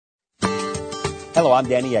Hello, I'm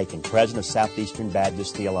Danny Aiken, President of Southeastern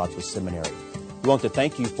Baptist Theological Seminary. We want to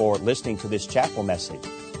thank you for listening to this chapel message.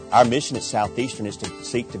 Our mission at Southeastern is to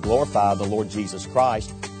seek to glorify the Lord Jesus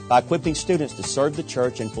Christ by equipping students to serve the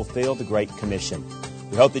church and fulfill the Great Commission.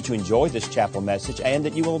 We hope that you enjoy this chapel message and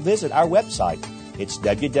that you will visit our website. It's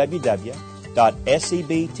www.sebts.edu.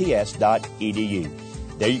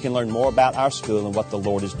 There you can learn more about our school and what the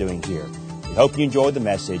Lord is doing here. We hope you enjoyed the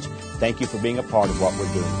message. Thank you for being a part of what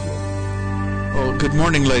we're doing here. Well, good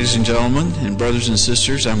morning, ladies and gentlemen, and brothers and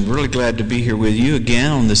sisters. I'm really glad to be here with you again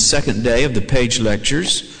on the second day of the Page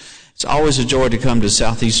Lectures. It's always a joy to come to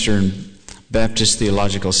Southeastern Baptist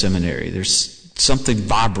Theological Seminary. There's something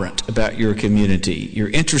vibrant about your community. You're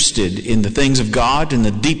interested in the things of God and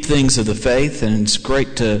the deep things of the faith, and it's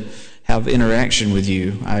great to have interaction with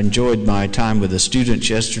you. I enjoyed my time with the students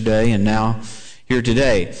yesterday and now here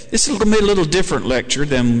today. This will be a little different lecture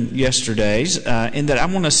than yesterday's in that I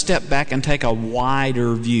want to step back and take a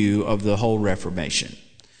wider view of the whole Reformation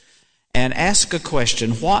and ask a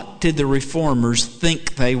question. What did the Reformers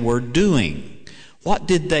think they were doing? What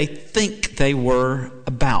did they think they were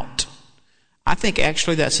about? I think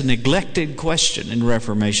actually that's a neglected question in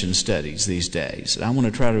Reformation studies these days. I want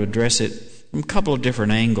to try to address it from a couple of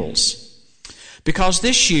different angles. Because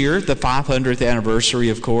this year, the 500th anniversary,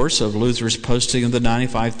 of course, of Luther's posting of the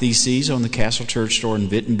 95 Theses on the Castle Church door in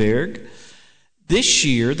Wittenberg, this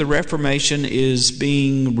year the Reformation is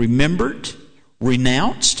being remembered,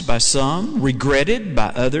 renounced by some, regretted by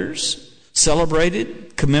others,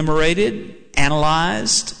 celebrated, commemorated,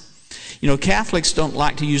 analyzed. You know, Catholics don't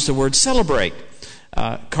like to use the word celebrate.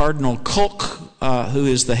 Cardinal Koch, who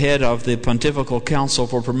is the head of the Pontifical Council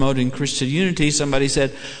for Promoting Christian Unity, somebody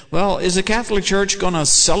said, well, is the Catholic Church going to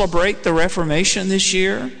celebrate the Reformation this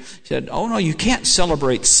year? He said, oh no, you can't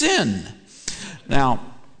celebrate sin. Now,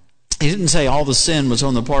 he didn't say all the sin was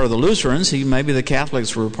on the part of the Lutherans. Maybe the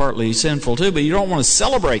Catholics were partly sinful too, but you don't want to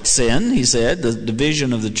celebrate sin, he said, the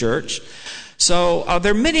division of the church. So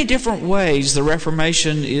there are many different ways the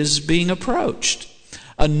Reformation is being approached.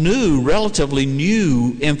 A relatively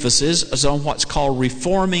new emphasis is on what's called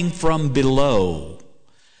reforming from below.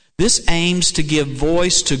 This aims to give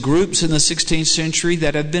voice to groups in the 16th century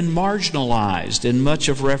that have been marginalized in much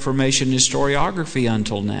of Reformation historiography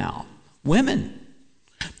until now. Women,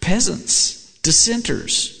 peasants,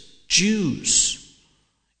 dissenters, Jews,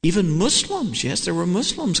 even Muslims. Yes, there were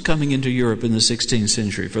Muslims coming into Europe in the 16th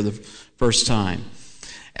century for the first time.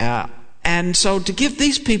 And so to give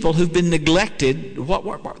these people who've been neglected, what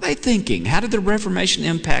were they thinking? How did the Reformation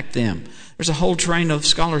impact them? There's a whole train of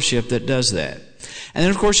scholarship that does that. And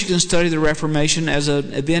then, of course, you can study the Reformation as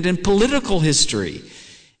an event in political history.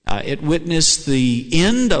 It witnessed the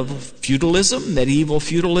end of feudalism, medieval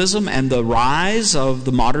feudalism, and the rise of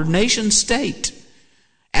the modern nation state.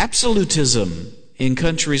 Absolutism in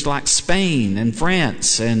countries like Spain and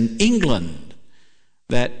France and England.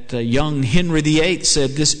 That young Henry VIII said,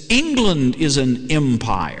 this England is an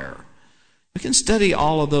empire. We can study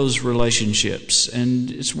all of those relationships,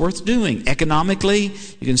 and it's worth doing. Economically,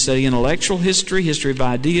 you can study intellectual history, history of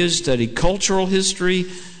ideas, study cultural history,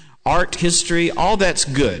 art history. All that's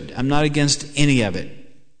good. I'm not against any of it.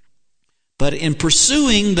 But in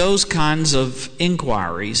pursuing those kinds of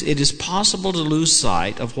inquiries, it is possible to lose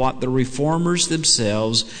sight of what the Reformers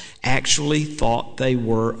themselves actually thought they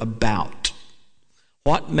were about.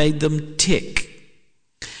 What made them tick?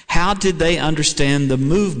 How did they understand the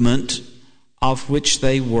movement of which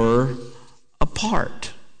they were a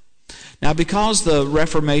part? Now, because the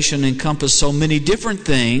Reformation encompassed so many different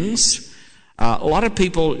things, a lot of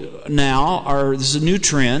people now this is a new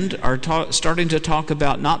trend, are starting to talk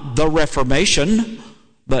about not the Reformation,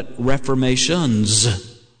 but reformations.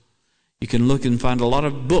 You can look and find a lot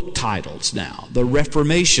of book titles now, the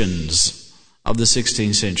Reformations of the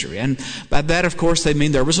 16th century. And by that, of course, they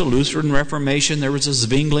mean there was a Lutheran Reformation, there was a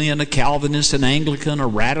Zwinglian, a Calvinist, an Anglican, a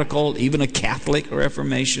Radical, even a Catholic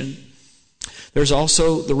Reformation. There's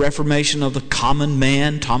also the Reformation of the common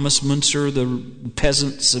man, Thomas Müntzer, the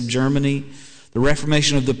peasants of Germany. The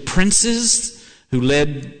Reformation of the princes, who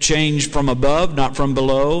led change from above, not from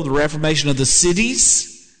below. The Reformation of the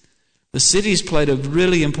cities. The cities played a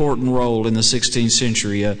really important role in the 16th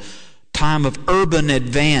century, a time of urban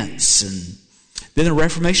advance. And then the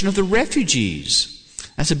Reformation of the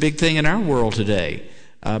refugees. That's a big thing in our world today.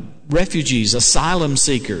 Refugees, asylum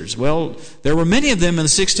seekers. Well, there were many of them in the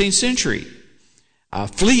 16th century.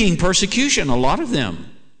 Fleeing persecution, a lot of them.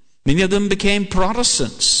 Many of them became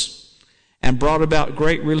Protestants and brought about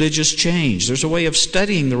great religious change. There's a way of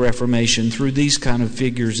studying the Reformation through these kind of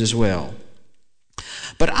figures as well.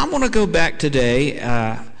 But I want to go back today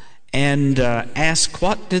and ask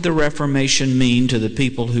what did the Reformation mean to the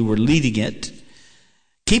people who were leading it,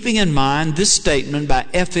 keeping in mind this statement by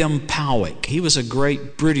F.M. Powys. He was a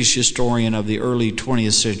great British historian of the early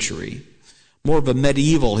 20th century. More of a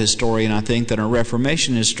medieval historian, I think, than a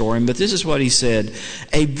Reformation historian. But this is what he said: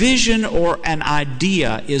 a vision or an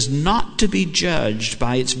idea is not to be judged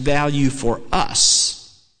by its value for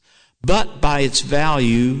us, but by its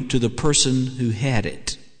value to the person who had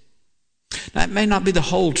it. Now, it may not be the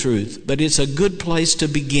whole truth, but it's a good place to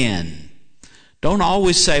begin. Don't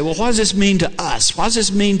always say, well, what does this mean to us? What does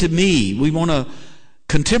this mean to me? We want to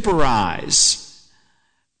contemporize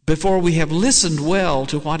before we have listened well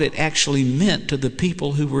to what it actually meant to the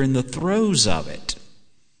people who were in the throes of it.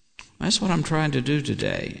 That's what I'm trying to do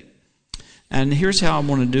today. And here's how I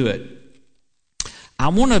want to do it. I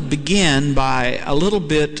want to begin by a little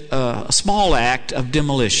bit, a small act of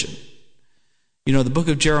demolition. You know, the book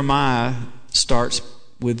of Jeremiah starts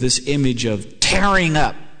with this image of tearing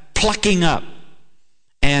up, plucking up.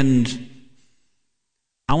 And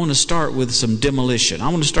I want to start with some demolition. I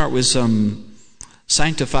want to start with some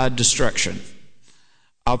sanctified destruction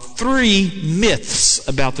of 3 myths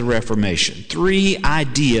about the Reformation. 3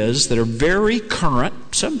 ideas that are very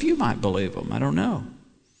current. Some of you might believe them. I don't know.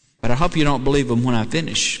 But I hope you don't believe them when I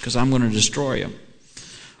finish, because I'm going to destroy them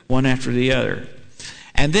one after the other.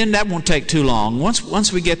 And then that won't take too long.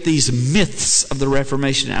 Once we get these myths of the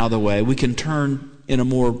Reformation out of the way, we can turn in a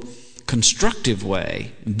more constructive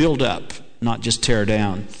way, build up, not just tear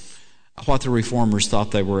down what the Reformers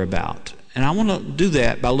thought they were about. And I want to do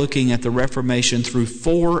that by looking at the Reformation through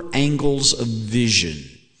 4 angles of vision.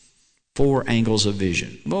 4 angles of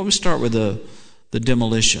vision. Well, we'll start with the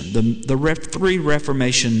demolition. The 3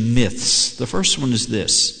 Reformation myths. The first one is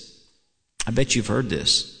this. I bet you've heard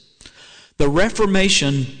this. The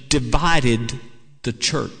Reformation divided the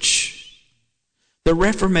church. The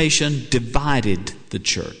Reformation divided the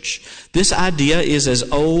church. This idea is as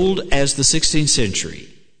old as the 16th century.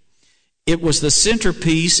 It was the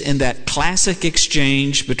centerpiece in that classic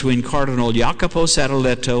exchange between Cardinal Jacopo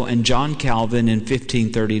Sadoleto and John Calvin in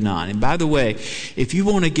 1539. And by the way, if you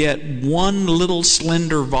want to get one little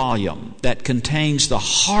slender volume that contains the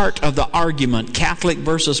heart of the argument, Catholic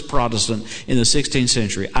versus Protestant in the 16th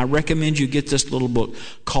century, I recommend you get this little book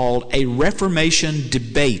called A Reformation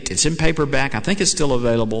Debate. It's in paperback. I think it's still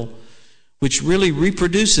available, which really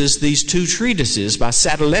reproduces these 2 treatises by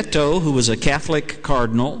Sadoleto, who was a Catholic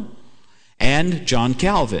cardinal, and John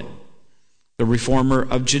Calvin, the reformer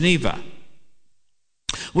of Geneva.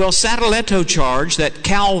 Well, Sadoleto charged that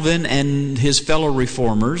Calvin and his fellow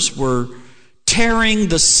reformers were tearing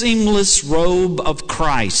the seamless robe of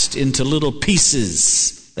Christ into little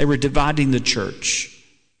pieces. They were dividing the church,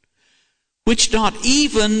 which not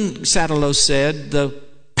even, Sadoleto said, the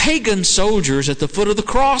pagan soldiers at the foot of the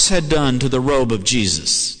cross had done to the robe of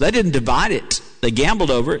Jesus. They didn't divide it. They gambled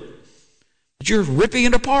over it. But you're ripping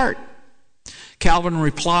it apart. Calvin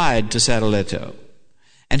replied to Sadoleto,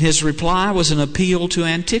 and his reply was an appeal to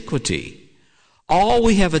antiquity. All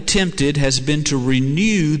we have attempted has been to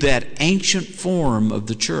renew that ancient form of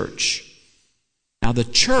the church. Now, the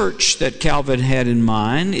church that Calvin had in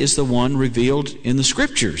mind is the one revealed in the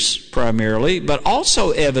Scriptures primarily, but also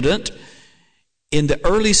evident in the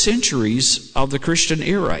early centuries of the Christian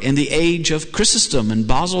era, in the age of Chrysostom and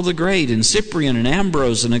Basil the Great and Cyprian and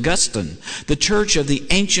Ambrose and Augustine, the church of the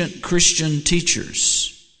ancient Christian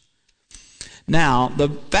teachers. Now, the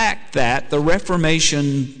fact that the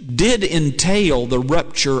Reformation did entail the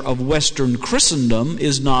rupture of Western Christendom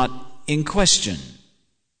is not in question.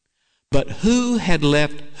 But who had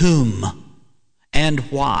left whom and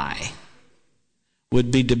why would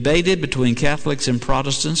be debated between Catholics and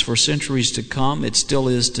Protestants for centuries to come. It still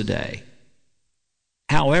is today.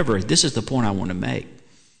 However, this is the point I want to make.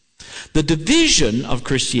 The division of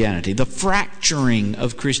Christianity, the fracturing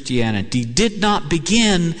of Christianity, did not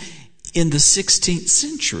begin in the 16th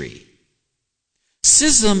century.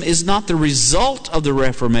 Schism is not the result of the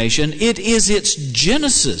Reformation. It is its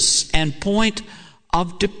genesis and point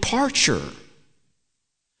of departure.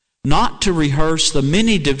 Not to rehearse the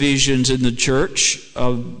many divisions in the church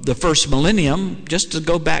of the first millennium, just to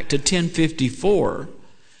go back to 1054,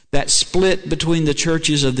 that split between the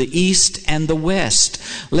churches of the East and the West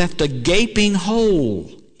left a gaping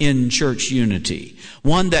hole in church unity,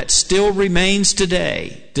 one that still remains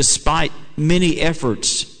today, despite many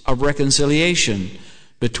efforts of reconciliation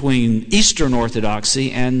between Eastern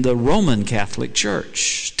Orthodoxy and the Roman Catholic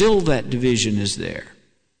Church. Still that division is there.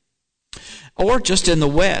 Or just in the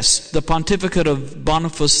West, the pontificate of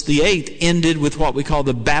Boniface VIII ended with what we call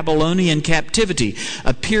the Babylonian captivity,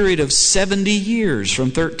 a period of 70 years from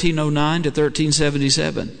 1309 to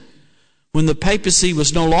 1377. when the papacy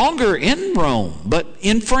was no longer in Rome, but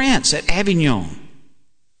in France at Avignon.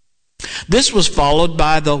 This was followed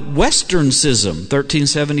by the Western Schism,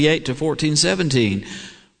 1378 to 1417,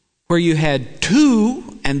 where you had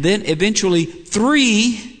 2 and then eventually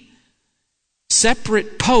 3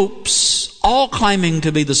 separate popes, all claiming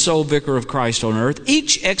to be the sole vicar of Christ on earth,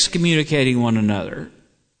 each excommunicating one another.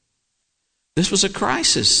 This was a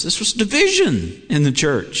crisis. This was division in the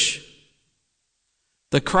church.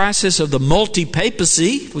 The crisis of the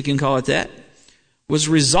multi-papacy, if we can call it that, was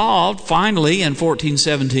resolved finally in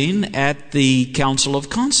 1417 at the Council of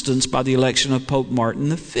Constance by the election of Pope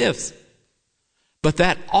Martin V. But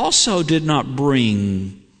that also did not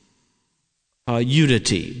bring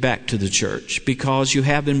unity back to the church, because you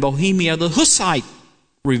have in Bohemia the Hussite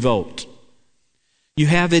revolt. You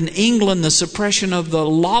have in England the suppression of the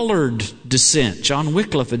Lollard dissent, John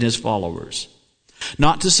Wycliffe and his followers.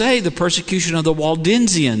 Not to say the persecution of the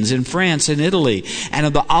Waldensians in France and Italy, and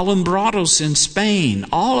of the Alumbrados in Spain.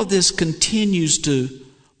 All of this continues to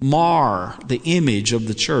mar the image of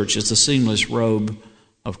the church as the seamless robe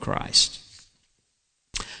of Christ.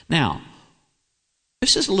 Now,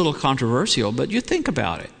 this is a little controversial, but you think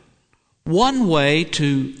about it. One way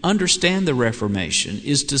to understand the Reformation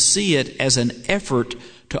is to see it as an effort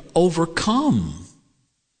to overcome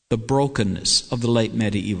the brokenness of the late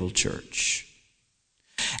medieval church.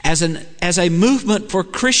 As a movement for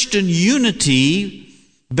Christian unity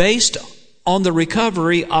based on the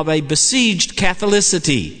recovery of a besieged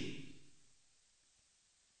Catholicity.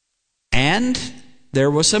 And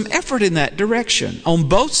there was some effort in that direction on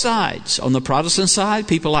both sides. On the Protestant side,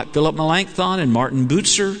 people like Philip Melanchthon and Martin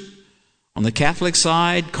Butzer. On the Catholic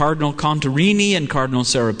side, Cardinal Contarini and Cardinal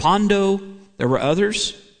Serapando. There were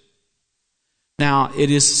others. Now, it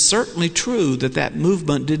is certainly true that that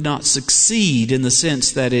movement did not succeed in the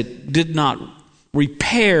sense that it did not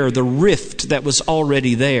repair the rift that was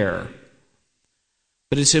already there.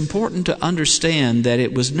 But it's important to understand that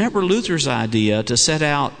it was never Luther's idea to set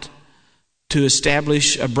out to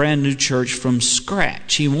establish a brand new church from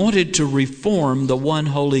scratch. He wanted to reform the one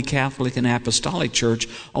holy Catholic and Apostolic Church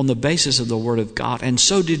on the basis of the Word of God. And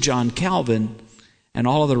so did John Calvin and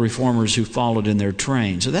all of the reformers who followed in their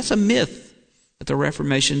train. So that's a myth. That the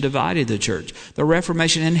Reformation divided the church. The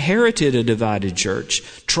Reformation inherited a divided church,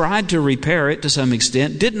 tried to repair it to some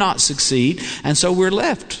extent, did not succeed, and so we're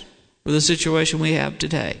left with the situation we have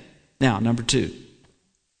today. Now, number 2,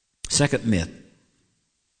 second myth.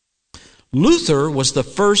 Luther was the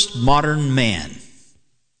first modern man.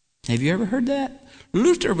 Have you ever heard that?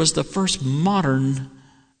 Luther was the first modern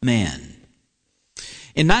man.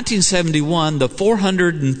 In 1971, the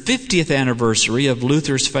 450th anniversary of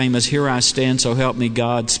Luther's famous "Here I Stand, So Help Me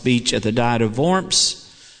God" speech at the Diet of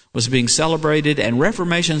Worms was being celebrated, and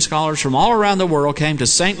Reformation scholars from all around the world came to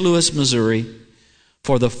St. Louis, Missouri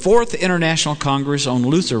for the 4th International Congress on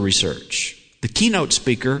Luther Research. The keynote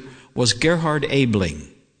speaker was Gerhard Ebling.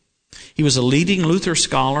 He was a leading Luther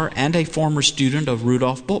scholar and a former student of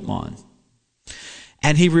Rudolf Bultmann.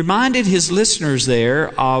 And he reminded his listeners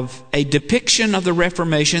there of a depiction of the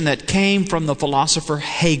Reformation that came from the philosopher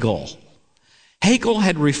Hegel. Hegel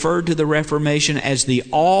had referred to the Reformation as the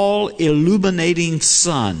all-illuminating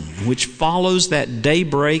sun, which follows that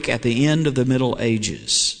daybreak at the end of the Middle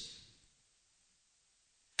Ages.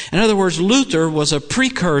 In other words, Luther was a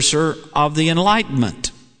precursor of the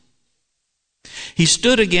Enlightenment. He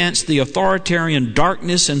stood against the authoritarian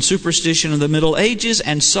darkness and superstition of the Middle Ages,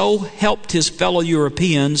 and so helped his fellow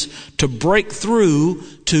Europeans to break through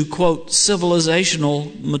to, quote,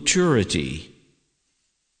 civilizational maturity.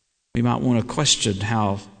 We might want to question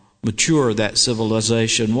how mature that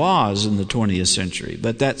civilization was in the 20th century,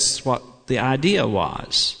 but that's what the idea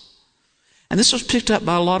was. And this was picked up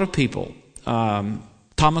by a lot of people.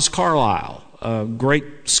 Thomas Carlyle, a great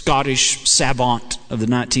Scottish savant of the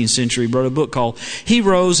 19th century, wrote a book called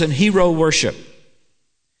Heroes and Hero Worship,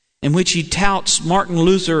 in which he touts Martin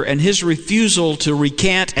Luther and his refusal to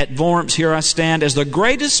recant at Worms, "Here I Stand," as the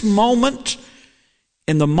greatest moment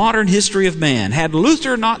in the modern history of man. Had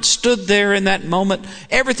Luther not stood there in that moment,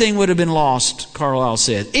 everything would have been lost, Carlyle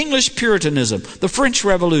said. English Puritanism, the French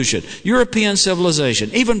Revolution, European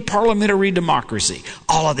civilization, even parliamentary democracy,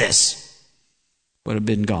 all of this would have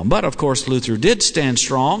been gone. But of course Luther did stand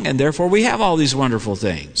strong, and therefore we have all these wonderful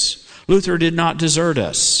things. Luther did not desert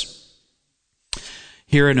us.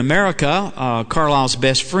 Here in America, Carlyle's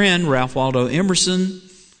best friend, Ralph Waldo Emerson,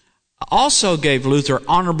 also gave Luther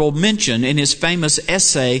honorable mention in his famous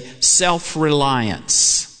essay,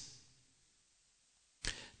 Self-Reliance.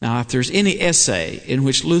 Now, if there's any essay in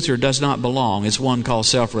which Luther does not belong, it's one called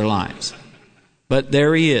Self-Reliance. But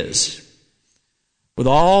there he is. with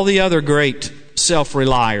all the other great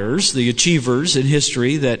self-reliers, the achievers in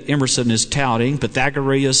history that Emerson is touting,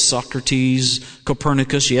 Pythagoras, Socrates,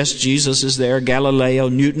 Copernicus, yes, Jesus is there, Galileo,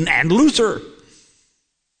 Newton, and Luther.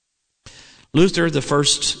 Luther, the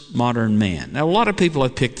first modern man. Now, a lot of people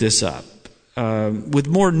have picked this up with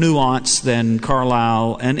more nuance than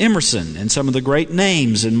Carlyle and Emerson, and some of the great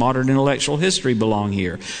names in modern intellectual history belong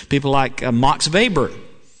here. People like Max Weber,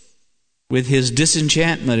 with his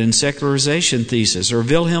disenchantment and secularization thesis, or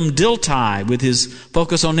Wilhelm Dilthey with his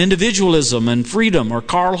focus on individualism and freedom, or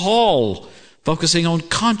Karl Hall focusing on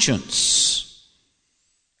conscience.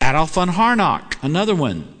 Adolf von Harnack, another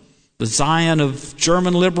one, the Zion of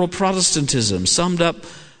German liberal Protestantism, summed up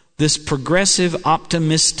this progressive,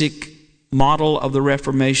 optimistic model of the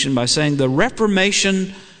Reformation by saying the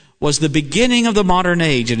Reformation was the beginning of the modern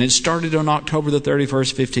age, and it started on October the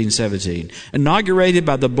 31st, 1517, inaugurated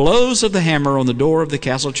by the blows of the hammer on the door of the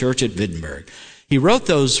castle church at Wittenberg. He wrote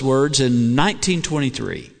those words in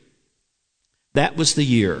 1923. That was the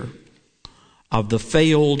year of the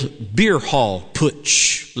failed beer hall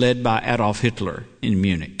putsch led by Adolf Hitler in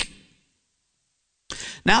Munich.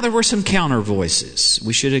 Now, there were some counter voices.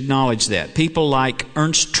 We should acknowledge that. People like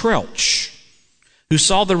Ernst Troeltsch, who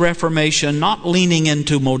saw the Reformation not leaning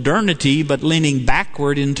into modernity, but leaning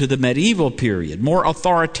backward into the medieval period, more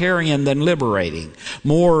authoritarian than liberating,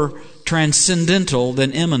 more transcendental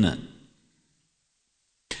than immanent.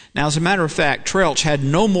 Now, as a matter of fact, Troeltsch had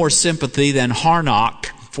no more sympathy than Harnack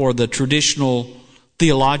for the traditional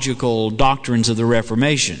theological doctrines of the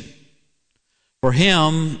Reformation. For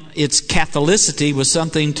him, its Catholicity was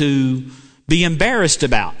something to be embarrassed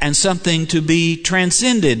about and something to be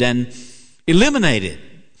transcended and eliminated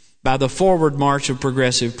by the forward march of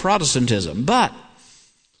progressive Protestantism. But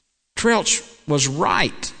Troeltsch was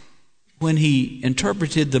right when he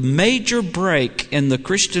interpreted the major break in the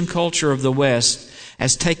Christian culture of the West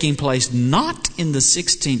as taking place not in the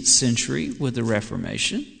 16th century with the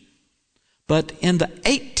Reformation, but in the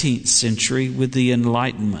 18th century with the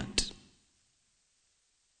Enlightenment.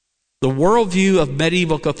 The worldview of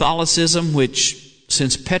medieval Catholicism, which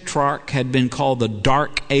since Petrarch had been called the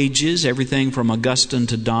Dark Ages, everything from Augustine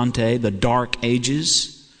to Dante, the Dark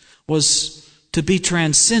Ages, was to be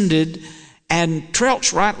transcended. And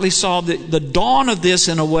Troeltsch rightly saw that the dawn of this,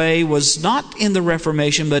 in a way, was not in the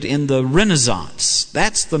Reformation, but in the Renaissance.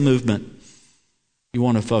 That's the movement you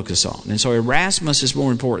want to focus on. And so Erasmus is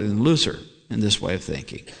more important than Luther in this way of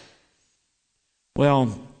thinking.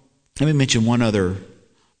 Well, let me mention one other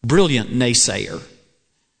brilliant naysayer.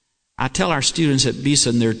 I tell our students at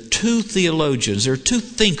Beeson there are two theologians, there are two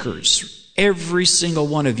thinkers every single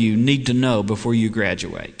one of you need to know before you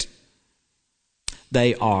graduate.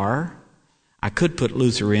 They are, I could put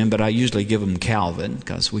Luther in, but I usually give them Calvin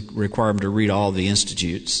because we require them to read all the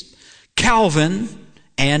institutes. Calvin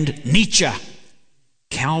and Nietzsche.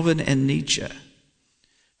 Calvin and Nietzsche.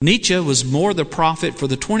 Nietzsche was more the prophet for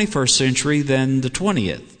the 21st century than the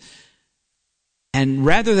 20th. And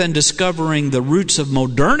rather than discovering the roots of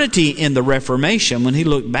modernity in the Reformation, when he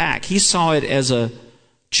looked back, he saw it as a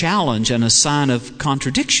challenge and a sign of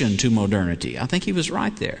contradiction to modernity. I think he was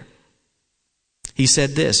right there. He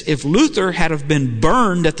said this: if Luther had have been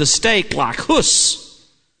burned at the stake like Hus,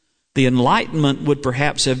 the Enlightenment would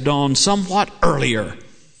perhaps have dawned somewhat earlier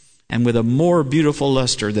and with a more beautiful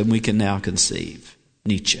luster than we can now conceive.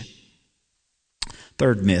 Nietzsche.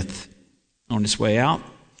 Third myth on its way out.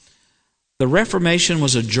 The Reformation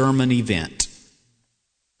was a German event.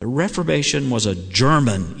 The Reformation was a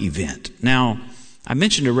German event. Now, I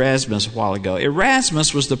mentioned Erasmus a while ago.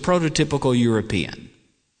 Erasmus was the prototypical European.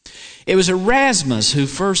 It was Erasmus who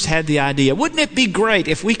first had the idea, wouldn't it be great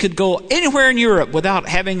if we could go anywhere in Europe without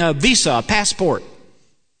having a visa, a passport?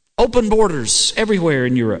 Open borders everywhere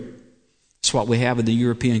in Europe. That's what we have in the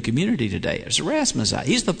European community today. It's Erasmus.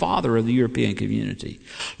 He's the father of the European community.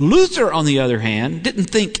 Luther, on the other hand, didn't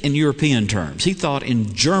think in European terms. He thought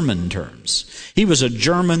in German terms. He was a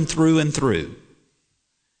German through and through.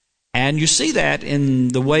 And you see that in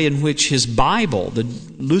the way in which his Bible, the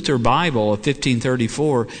Luther Bible of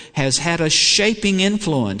 1534, has had a shaping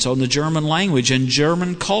influence on the German language and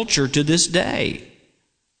German culture to this day.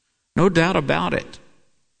 No doubt about it.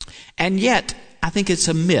 And yet, I think it's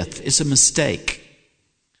a myth, it's a mistake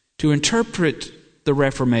to interpret the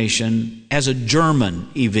Reformation as a German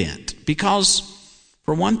event. Because,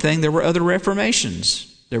 for one thing, there were other Reformations.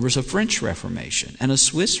 There was a French Reformation and a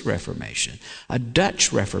Swiss Reformation, a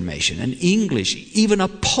Dutch Reformation, an English, even a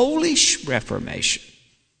Polish Reformation.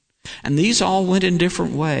 And these all went in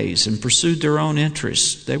different ways and pursued their own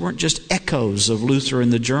interests. They weren't just echoes of Luther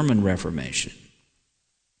and the German Reformation.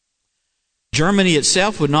 Germany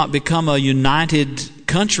itself would not become a united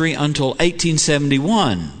country until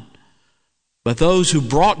 1871. But those who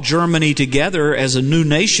brought Germany together as a new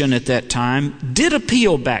nation at that time did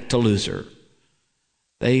appeal back to Luther.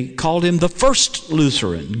 They called him the first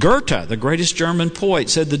Lutheran. Goethe, the greatest German poet,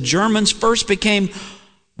 said the Germans first became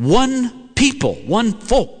one people, one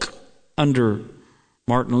folk under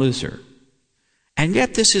Martin Luther. And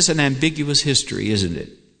yet this is an ambiguous history, isn't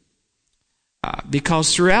it?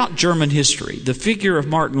 Because throughout German history, the figure of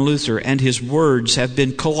Martin Luther and his words have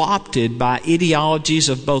been co-opted by ideologies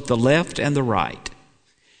of both the left and the right,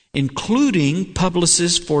 including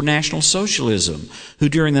publicists for National Socialism, who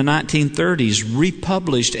during the 1930s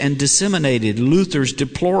republished and disseminated Luther's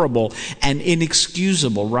deplorable and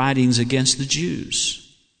inexcusable writings against the Jews.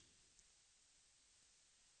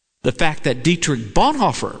 The fact that Dietrich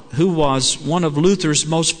Bonhoeffer, who was one of Luther's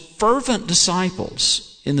most fervent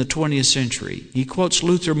disciples in the 20th century, he quotes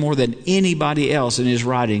Luther more than anybody else in his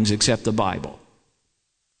writings except the Bible.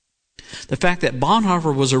 The fact that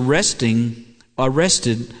Bonhoeffer was arrested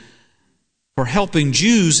for helping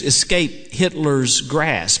Jews escape Hitler's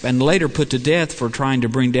grasp and later put to death for trying to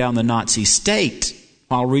bring down the Nazi state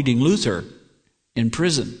while reading Luther in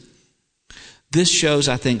prison. This shows,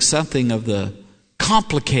 I think, something of the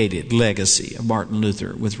complicated legacy of Martin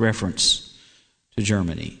Luther with reference to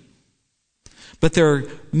Germany. But there are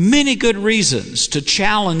many good reasons to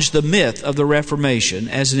challenge the myth of the Reformation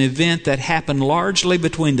as an event that happened largely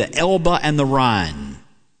between the Elbe and the Rhine.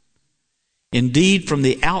 Indeed, from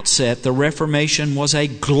the outset, the Reformation was a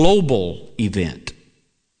global event.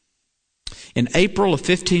 In April of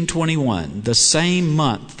 1521, the same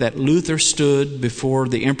month that Luther stood before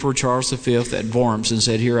the Emperor Charles V at Worms and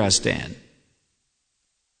said, "Here I stand,"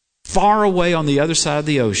 far away on the other side of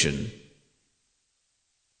the ocean,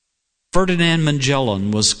 Ferdinand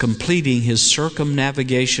Magellan was completing his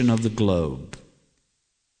circumnavigation of the globe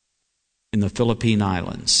in the Philippine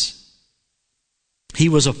Islands. He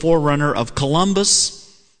was a forerunner of Columbus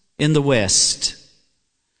in the West,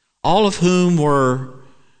 all of whom were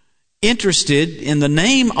interested in the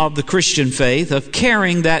name of the Christian faith of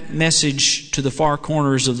carrying that message to the far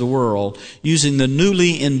corners of the world using the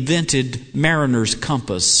newly invented mariner's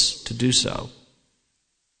compass to do so.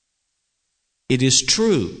 It is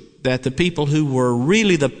true that the people who were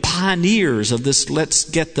really the pioneers of this let's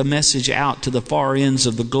get the message out to the far ends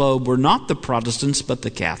of the globe were not the Protestants but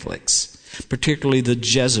the Catholics, particularly the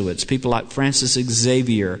Jesuits, people like Francis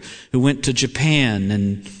Xavier, who went to Japan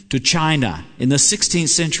and to China in the 16th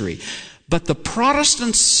century. But the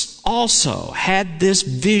Protestants also had this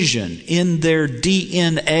vision in their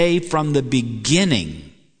DNA from the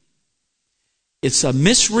beginning. It's a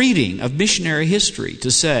misreading of missionary history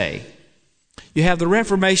to say you have the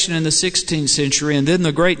Reformation in the 16th century and then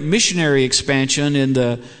the great missionary expansion in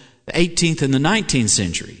the 18th and the 19th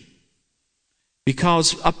century.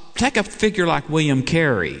 Because take a figure like William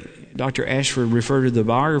Carey. Dr. Ashford referred to the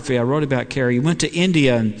biography I wrote about Carey. He went to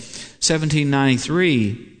India in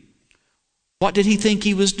 1793. What did he think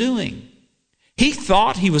he was doing? He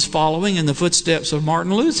thought he was following in the footsteps of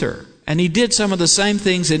Martin Luther. And he did some of the same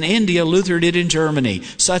things in India Luther did in Germany,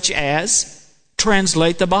 such as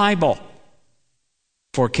translate the Bible.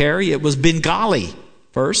 For Carey, it was Bengali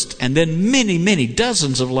first, and then many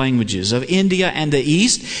dozens of languages of India and the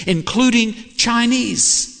East, including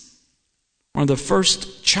Chinese. One of the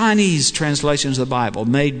first Chinese translations of the Bible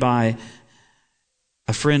made by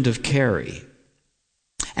a friend of Carey.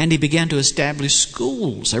 And he began to establish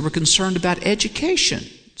schools. They were concerned about education.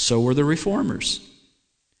 So were the Reformers.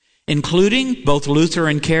 Including both Luther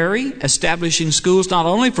and Carey, establishing schools not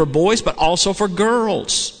only for boys but also for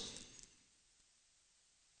girls.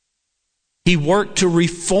 He worked to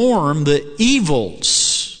reform the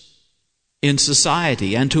evils in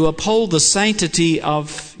society and to uphold the sanctity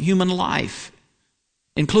of human life,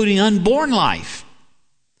 including unborn life,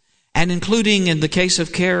 and including, in the case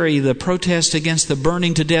of Carey, the protest against the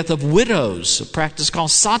burning to death of widows, a practice called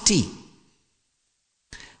sati.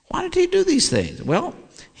 Why did he do these things? Well,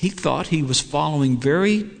 he thought he was following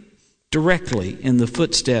very directly in the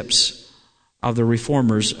footsteps of the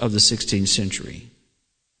reformers of the 16th century.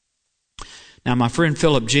 Now, my friend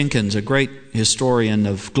Philip Jenkins, a great historian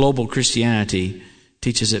of global Christianity,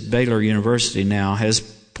 teaches at Baylor University now, has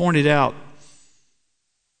pointed out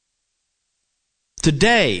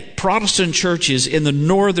today, Protestant churches in the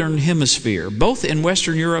northern hemisphere, both in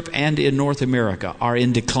Western Europe and in North America, are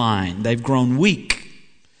in decline. They've grown weak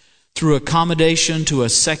through accommodation to a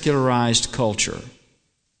secularized culture.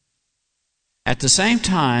 At the same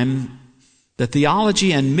time, the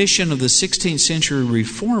theology and mission of the 16th century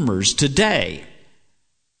reformers today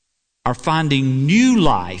are finding new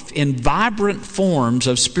life in vibrant forms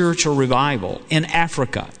of spiritual revival in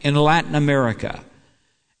Africa, in Latin America,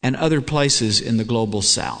 and other places in the global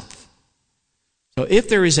South. So if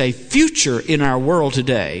there is a future in our world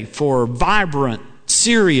today for vibrant,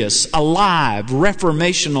 serious, alive,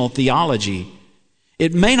 reformational theology,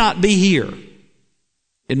 it may not be here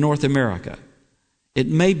in North America. It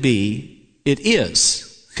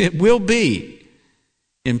will be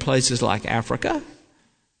in places like Africa,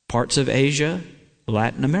 parts of Asia,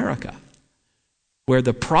 Latin America, where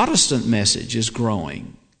the Protestant message is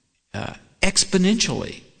growing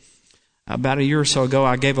exponentially. About a year or so ago,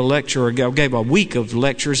 I gave a week of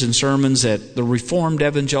lectures and sermons at the Reformed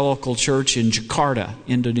Evangelical Church in Jakarta,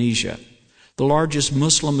 Indonesia, the largest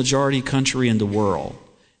Muslim majority country in the world.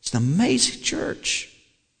 It's an amazing church.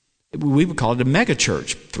 We would call it a mega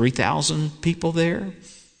church. 3,000 people there.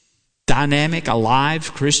 Dynamic,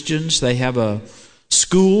 alive Christians. They have a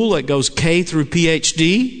school that goes K through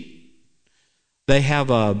PhD. They have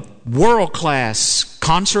a world-class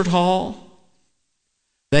concert hall.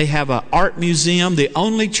 They have an art museum. The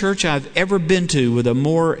only church I've ever been to with a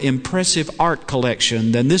more impressive art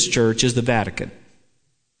collection than this church is the Vatican.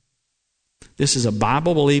 This is a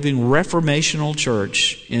Bible-believing reformational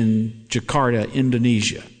church in Jakarta,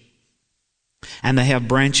 Indonesia. And they have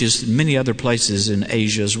branches in many other places in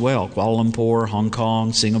Asia as well. Kuala Lumpur, Hong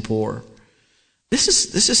Kong, Singapore. This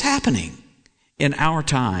is happening in our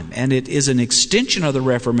time. And it is an extension of the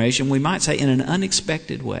Reformation, we might say, in an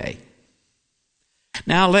unexpected way.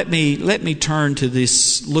 Now let me turn to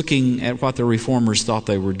this, looking at what the Reformers thought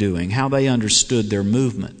they were doing, how they understood their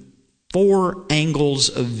movement. 4 angles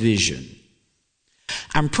of vision.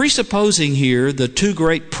 I'm presupposing here the 2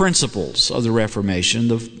 great principles of the Reformation,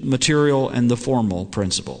 the material and the formal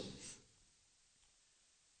principle.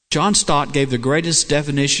 John Stott gave the greatest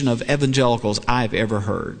definition of evangelicals I've ever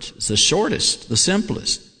heard. It's the shortest, the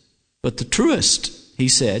simplest, but the truest. He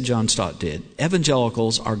said, John Stott did,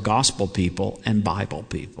 evangelicals are gospel people and Bible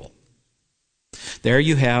people. There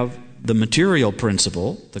you have the material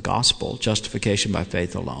principle, the gospel, justification by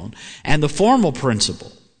faith alone, and the formal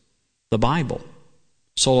principle, the Bible,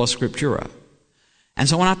 sola scriptura. And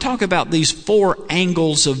so when I talk about these 4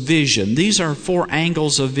 angles of vision, these are 4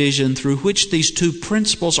 angles of vision through which these 2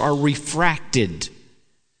 principles are refracted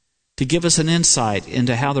to give us an insight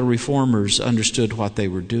into how the Reformers understood what they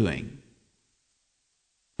were doing.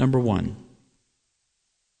 Number 1,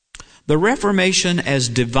 the Reformation as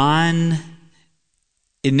divine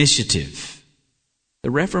initiative. The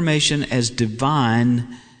Reformation as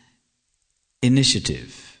divine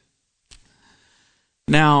initiative.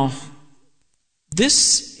 Now,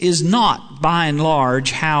 this is not, by and large,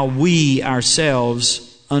 how we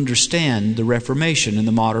ourselves understand the Reformation in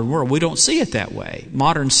the modern world. We don't see it that way.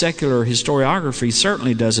 Modern secular historiography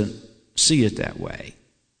certainly doesn't see it that way.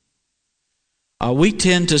 We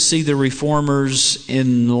tend to see the Reformers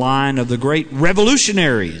in line of the great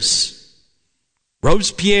revolutionaries.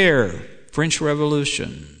 Robespierre, French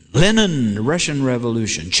Revolution. Lenin, Russian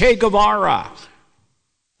Revolution. Che Guevara,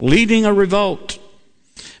 leading a revolt.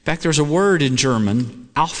 In fact, there's a word in German,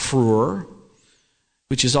 Aufruhr,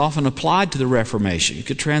 which is often applied to the Reformation. You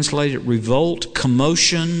could translate it revolt,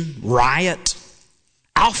 commotion, riot.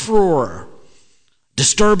 Aufruhr,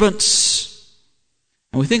 disturbance.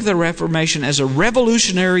 And we think of the Reformation as a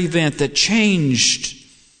revolutionary event that changed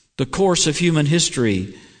the course of human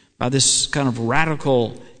history by this kind of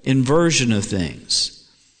radical inversion of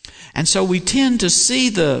things. And so we tend to see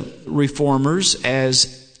the Reformers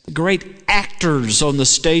as great actors on the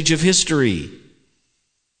stage of history,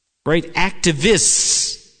 great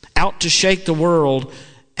activists out to shake the world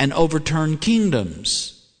and overturn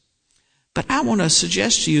kingdoms. But I want to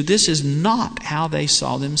suggest to you this is not how they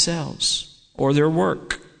saw themselves or their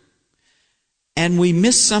work. And we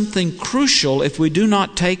miss something crucial if we do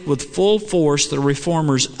not take with full force the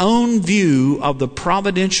Reformers' own view of the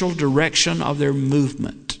providential direction of their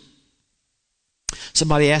movement.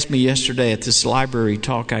 Somebody asked me yesterday at this library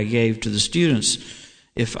talk I gave to the students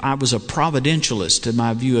if I was a providentialist in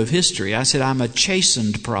my view of history. I said, I'm a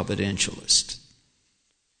chastened providentialist.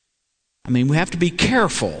 I mean, we have to be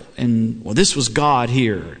careful. And, well, this was God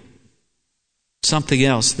here. Something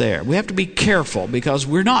else there. We have to be careful because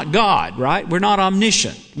we're not God, right? We're not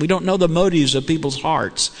omniscient. We don't know the motives of people's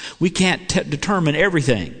hearts. We can't determine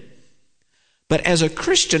everything. But as a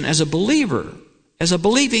Christian, as a believer, as a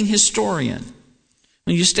believing historian,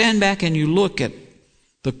 when you stand back and you look at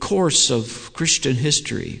the course of Christian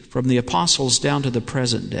history from the apostles down to the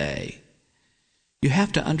present day, you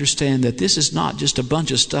have to understand that this is not just a bunch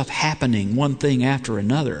of stuff happening, one thing after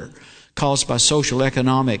another, caused by social,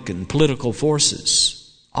 economic, and political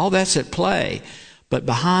forces. All that's at play. But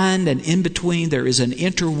behind and in between there is an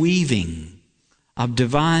interweaving of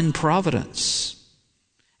divine providence.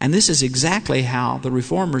 And this is exactly how the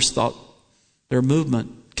Reformers thought their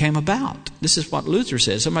movement came about. This is what Luther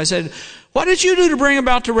said. Somebody said, "What did you do to bring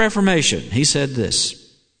about the Reformation?" He said this: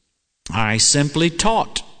 "I simply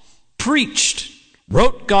taught, preached,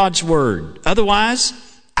 wrote God's Word. Otherwise,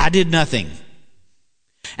 I did nothing.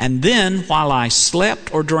 And then, while I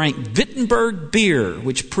slept or drank Wittenberg beer,"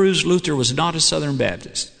 which proves Luther was not a Southern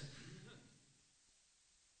Baptist,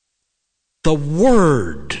 "the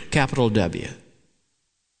Word," capital W,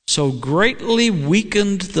 "so greatly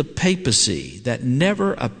weakened the papacy that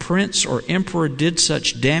never a prince or emperor did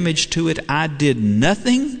such damage to it. I did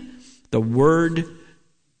nothing. The Word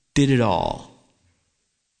did it all."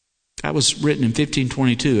 That was written in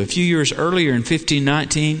 1522. A few years earlier, in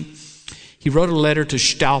 1519, he wrote a letter to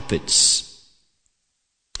Staupitz.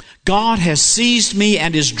 "God has seized me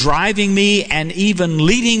and is driving me and even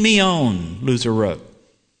leading me on," Luther wrote.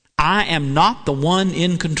 "I am not the one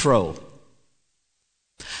in control.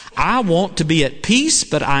 I want to be at peace,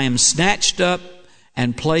 but I am snatched up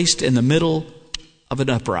and placed in the middle of an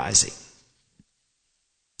uprising."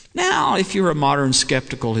 Now, if you're a modern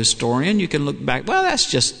skeptical historian, you can look back, well,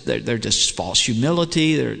 that's just, they're just false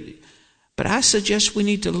humility. But I suggest we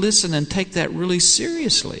need to listen and take that really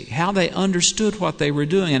seriously, how they understood what they were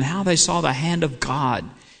doing and how they saw the hand of God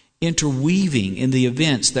interweaving in the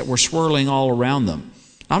events that were swirling all around them.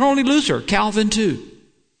 Not only Luther, Calvin too.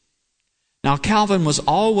 Now, Calvin was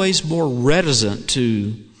always more reticent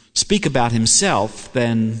to speak about himself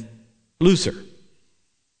than Luther.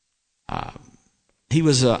 He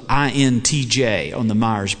was a INTJ on the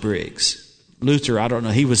Myers-Briggs. Luther, I don't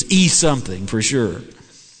know, he was E something for sure.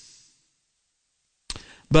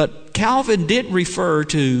 But Calvin did refer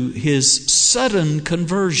to his sudden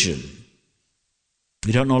conversion.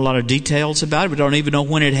 We don't know a lot of details about it. We don't even know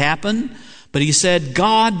when it happened. But he said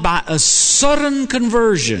God, by a sudden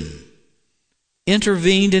conversion,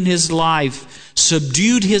 intervened in his life,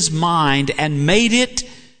 subdued his mind, and made it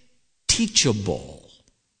teachable.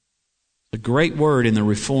 A great word in the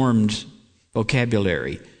Reformed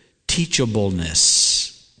vocabulary, teachableness.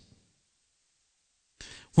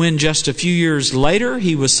 When just a few years later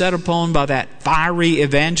he was set upon by that fiery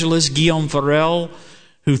evangelist Guillaume Farel,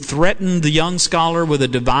 who threatened the young scholar with a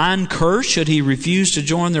divine curse should he refuse to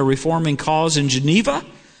join their reforming cause in Geneva,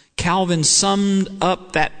 Calvin summed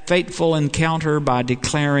up that fateful encounter by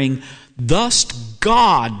declaring, "Thus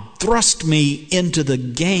God thrust me into the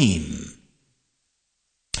game."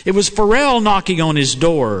 It was Farel knocking on his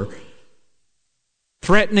door,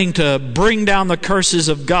 threatening to bring down the curses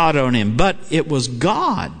of God on him. But it was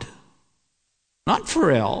God, not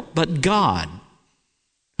Farel, but God,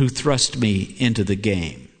 who thrust me into the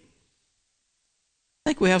game. I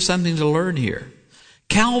think we have something to learn here.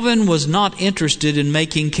 Calvin was not interested in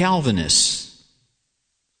making Calvinists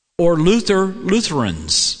or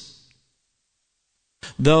Lutherans,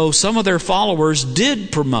 though some of their followers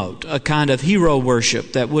did promote a kind of hero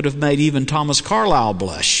worship that would have made even Thomas Carlyle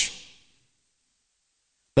blush.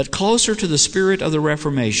 But closer to the spirit of the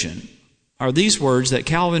Reformation are these words that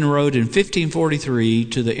Calvin wrote in 1543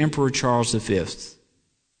 to the Emperor Charles V.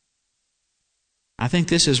 I think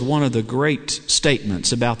this is one of the great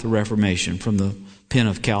statements about the Reformation from the pen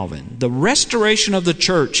of Calvin. "The restoration of the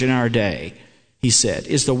church in our day," he said,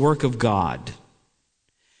 "is the work of God,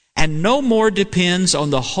 and no more depends on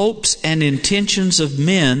the hopes and intentions of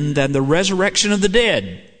men than the resurrection of the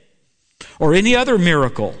dead or any other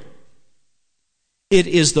miracle. It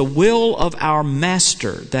is the will of our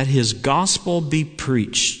Master that His gospel be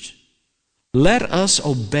preached. Let us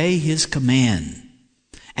obey His command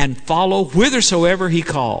and follow whithersoever He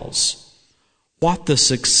calls. What the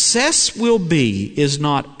success will be is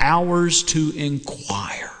not ours to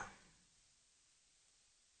inquire."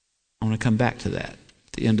 I want to come back to that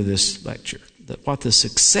at the end of this lecture. That what the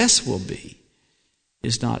success will be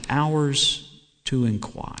is not ours to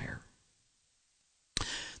inquire.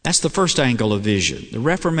 That's the first angle of vision. The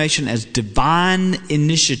Reformation as divine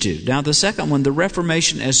initiative. Now the second one, the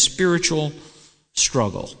Reformation as spiritual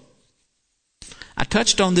struggle. I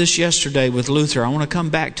touched on this yesterday with Luther. I want to come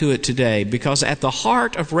back to it today because at the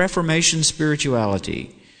heart of Reformation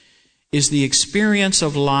spirituality is the experience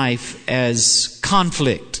of life as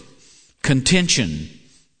conflict, contention,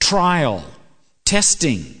 trial,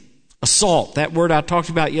 testing, assault. That word I talked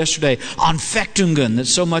about yesterday, Anfechtungen,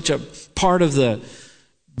 that's so much a part of the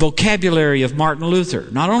vocabulary of Martin Luther.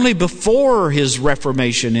 Not only before his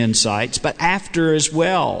Reformation insights, but after as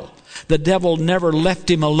well. The devil never left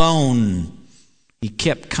him alone. He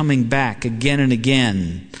kept coming back again and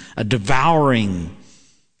again, a devouring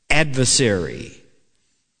adversary.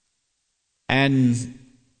 And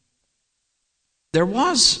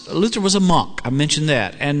Luther was a monk, I mentioned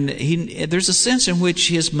that, and there's a sense in which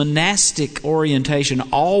his monastic orientation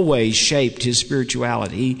always shaped his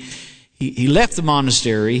spirituality. He left the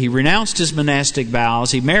monastery, he renounced his monastic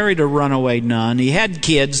vows, he married a runaway nun, he had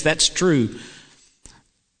kids, that's true.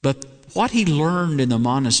 But what he learned in the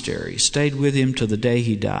monastery stayed with him to the day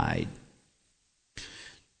he died.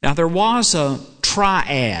 Now there was a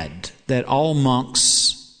triad that all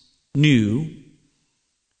monks knew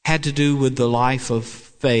had to do with the life of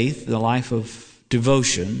faith, the life of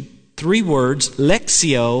devotion. 3 words,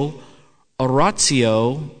 lectio,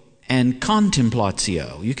 oratio, and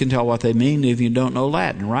contemplatio. You can tell what they mean if you don't know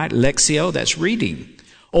Latin, right? Lectio, that's reading.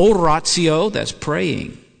 Oratio, that's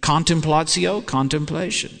praying. Contemplatio,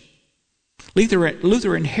 contemplation.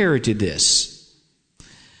 Luther inherited this.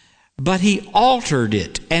 But he altered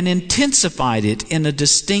it and intensified it in a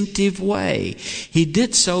distinctive way. He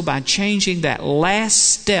did so by changing that last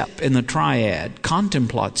step in the triad,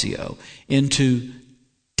 contemplatio, into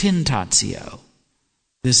tentatio.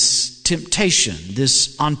 This temptation,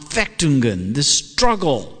 this Anfechtungen, this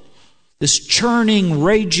struggle, this churning,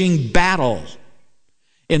 raging battle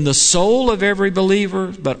in the soul of every believer,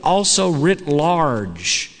 but also writ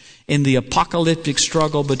large in the apocalyptic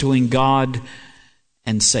struggle between God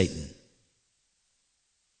and Satan.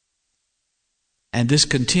 And this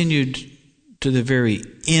continued to the very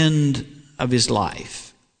end of his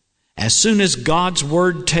life. As soon as God's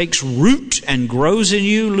word takes root and grows in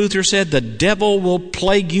you, Luther said, the devil will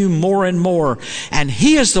plague you more and more, and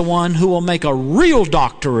he is the one who will make a real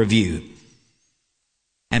doctor of you.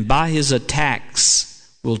 And by his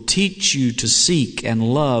attacks will teach you to seek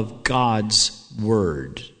and love God's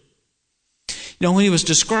word. You know, when he was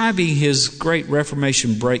describing his great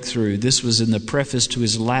Reformation breakthrough, this was in the preface to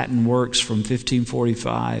his Latin works from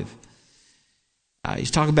 1545. He's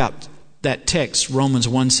talking about that text, Romans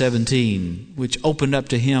 1:17, which opened up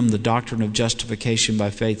to him the doctrine of justification by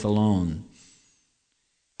faith alone.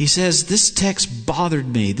 He says, this text bothered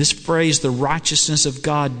me. This phrase, the righteousness of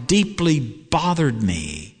God, deeply bothered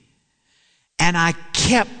me. And I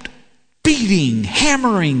kept beating,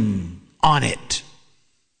 hammering on it.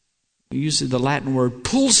 We use the Latin word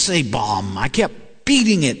pulsebom. I kept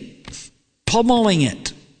beating it, pummeling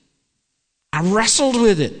it. I wrestled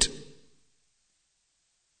with it.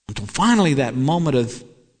 Until finally that moment of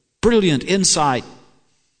brilliant insight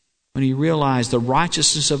when he realized the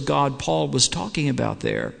righteousness of God Paul was talking about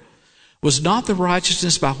there was not the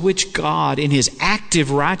righteousness by which God in his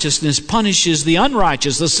active righteousness punishes the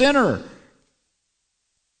unrighteous, the sinner,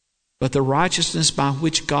 but the righteousness by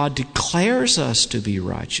which God declares us to be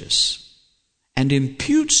righteous and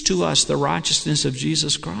imputes to us the righteousness of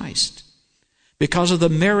Jesus Christ. Because of the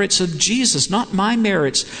merits of Jesus, not my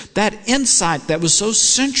merits. That insight that was so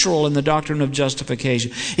central in the doctrine of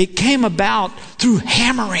justification. It came about through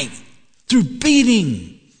hammering, through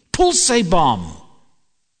beating, pulsebom.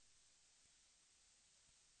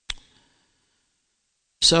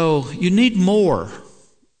 So you need more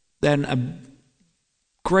than a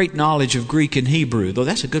great knowledge of Greek and Hebrew, though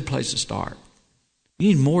that's a good place to start. You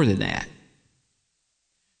need more than that.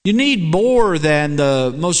 You need more than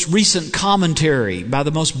the most recent commentary by the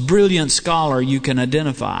most brilliant scholar you can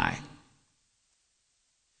identify.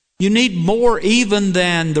 You need more even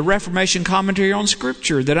than the Reformation commentary on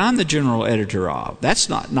Scripture that I'm the general editor of. That's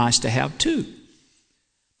not nice to have too.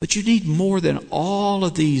 But you need more than all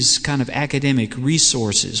of these kind of academic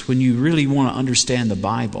resources when you really want to understand the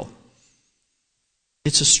Bible.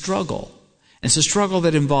 It's a struggle. It's a struggle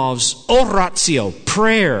that involves oratio,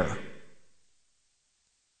 prayer.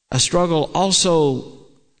 A struggle also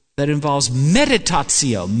that involves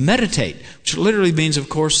meditatio, meditate, which literally means, of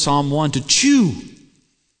course, Psalm 1, to chew.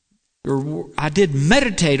 I did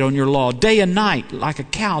meditate on your law day and night like a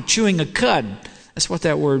cow chewing a cud. That's what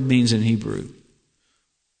that word means in Hebrew.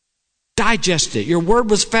 Digest it. Your word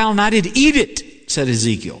was found and I did eat it, said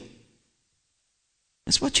Ezekiel.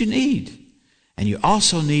 That's what you need. And you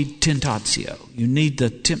also need tentatio. You need the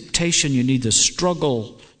temptation, you need the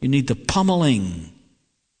struggle, you need the pummeling.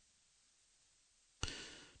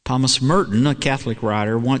 Thomas Merton, a Catholic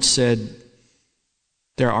writer, once said,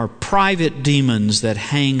 there are private demons that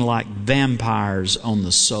hang like vampires on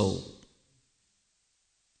the soul.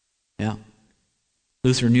 Yeah.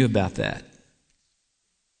 Luther knew about that.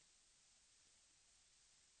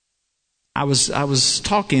 I was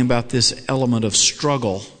talking about this element of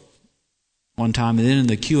struggle one time, and then in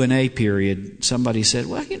the Q&A period, somebody said,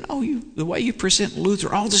 well, the way you present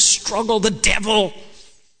Luther, all this struggle, the devil,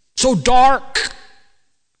 so dark.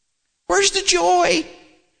 Where's the joy?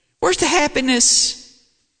 Where's the happiness?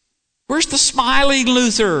 Where's the smiling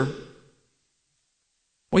Luther?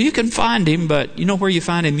 Well, you can find him, but you know where you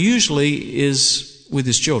find him usually is with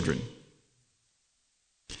his children.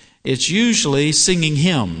 It's usually singing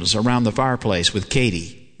hymns around the fireplace with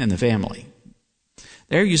Katie and the family.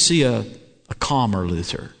 There you see a calmer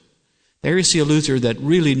Luther. There you see a Luther that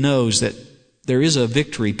really knows that there is a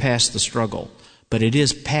victory past the struggle, but it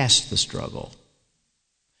is past the struggle.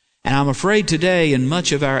 And I'm afraid today in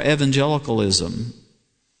much of our evangelicalism,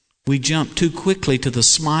 we jump too quickly to the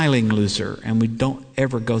smiling Luther and we don't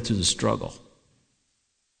ever go through the struggle.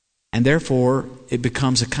 And therefore, it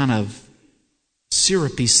becomes a kind of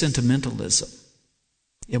syrupy sentimentalism.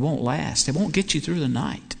 It won't last. It won't get you through the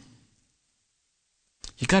night.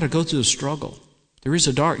 You've got to go through the struggle. There is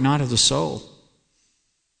a dark night of the soul.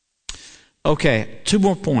 Okay, 2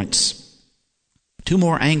 more points. 2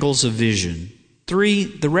 more angles of vision. 3,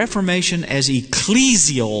 the Reformation as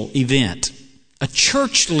ecclesial event, a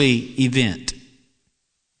churchly event.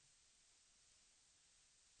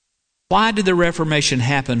 Why did the Reformation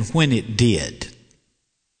happen when it did?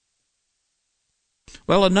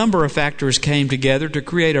 Well, a number of factors came together to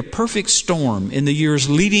create a perfect storm in the years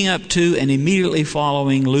leading up to and immediately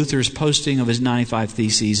following Luther's posting of his 95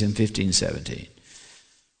 Theses in 1517.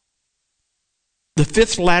 The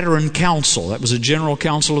Fifth Lateran Council, that was a general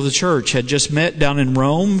council of the church, had just met down in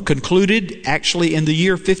Rome, concluded actually in the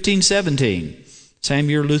year 1517,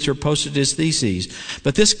 same year Luther posted his theses.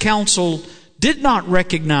 But this council did not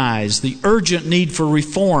recognize the urgent need for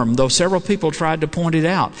reform, though several people tried to point it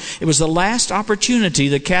out. It was the last opportunity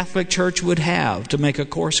the Catholic Church would have to make a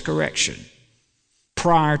course correction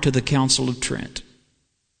prior to the Council of Trent.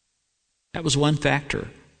 That was one factor.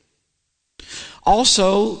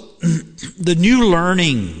 Also, the new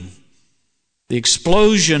learning, the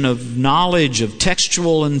explosion of knowledge, of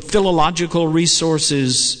textual and philological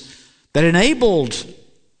resources that enabled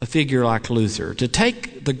a figure like Luther to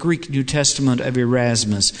take the Greek New Testament of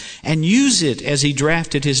Erasmus and use it as he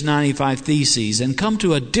drafted his 95 Theses and come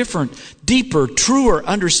to a different, deeper, truer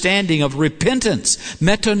understanding of repentance.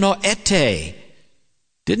 Metanoete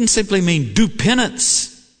didn't simply mean do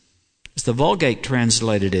penance, as the Vulgate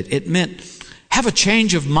translated it. It meant have a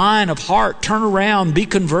change of mind, of heart, turn around, be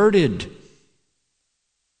converted.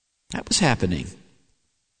 That was happening.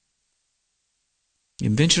 The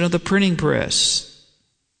invention of the printing press,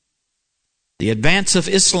 the advance of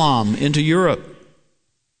Islam into Europe.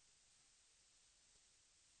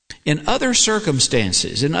 In other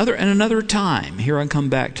circumstances, in another time, here I come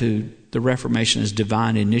back to the Reformation as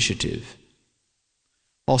divine initiative.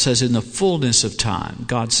 Paul says, in the fullness of time,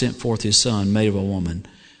 God sent forth His Son, made of a woman.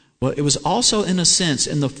 Well, it was also, in a sense,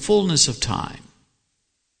 in the fullness of time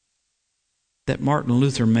that Martin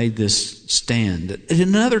Luther made this stand that at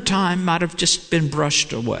another time might have just been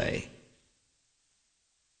brushed away.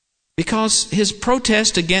 Because his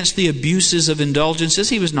protest against the abuses of indulgences,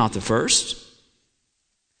 he was not the first.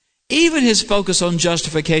 Even his focus on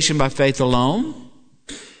justification by faith alone,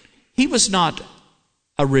 he was not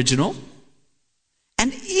original.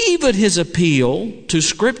 And even his appeal to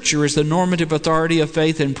Scripture as the normative authority of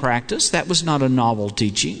faith and practice, that was not a novel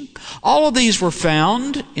teaching. All of these were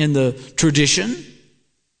found in the tradition.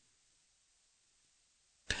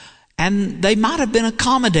 And they might have been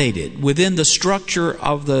accommodated within the structure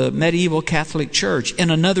of the medieval Catholic Church in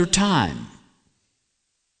another time.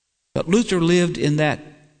 But Luther lived in that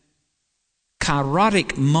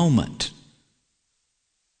kairotic moment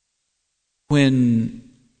when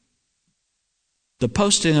the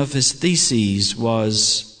posting of his theses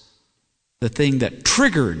was the thing that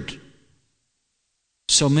triggered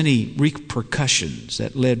so many repercussions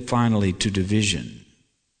that led finally to division.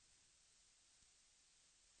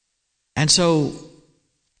 And so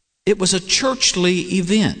it was a churchly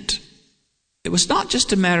event. It was not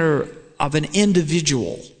just a matter of an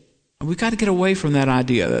individual. And we've got to get away from that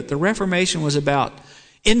idea that the Reformation was about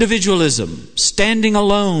individualism, standing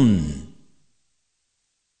alone.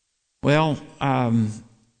 Well,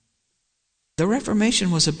 the Reformation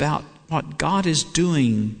was about what God is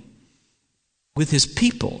doing with His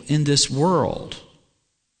people in this world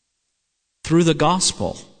through the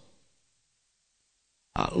gospel.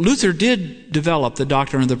 Luther did develop the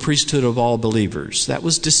doctrine of the priesthood of all believers. That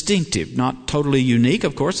was distinctive, not totally unique.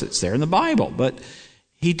 Of course, it's there in the Bible, but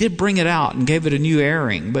he did bring it out and gave it a new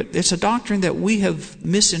airing. But it's a doctrine that we have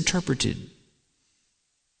misinterpreted.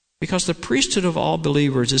 Because the priesthood of all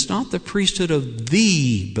believers is not the priesthood of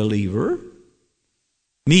the believer.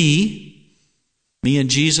 Me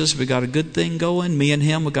and Jesus, we got a good thing going. Me and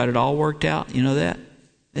Him, we got it all worked out. You know that?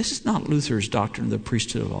 This is not Luther's doctrine of the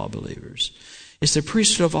priesthood of all believers. It's the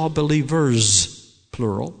priesthood of all believers,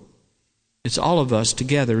 plural. It's all of us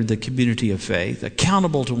together, the community of faith,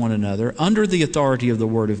 accountable to one another, under the authority of the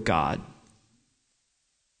Word of God.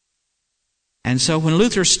 And so when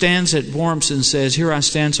Luther stands at Worms and says, "Here I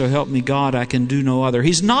stand, so help me God, I can do no other,"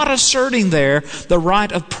 he's not asserting there the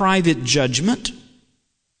right of private judgment.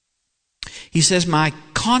 He says, "My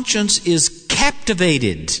conscience is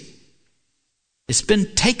captivated. It's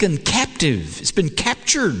been taken captive. It's been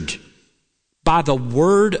captured by the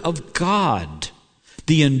Word of God,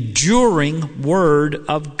 the enduring Word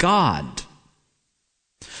of God."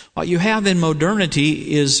 What you have in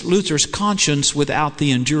modernity is Luther's conscience without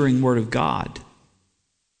the enduring Word of God.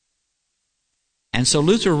 And so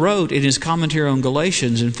Luther wrote in his commentary on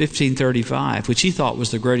Galatians in 1535, which he thought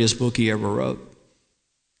was the greatest book he ever wrote,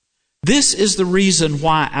 "This is the reason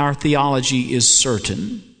why our theology is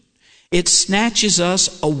certain. It snatches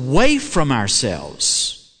us away from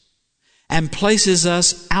ourselves and places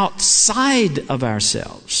us outside of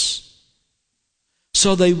ourselves,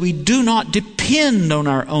 so that we do not depend on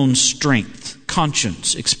our own strength,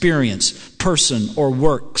 conscience, experience, person, or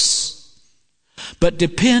works, but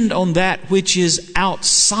depend on that which is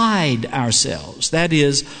outside ourselves, that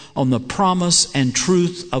is, on the promise and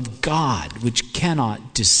truth of God, which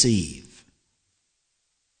cannot deceive."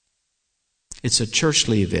 It's a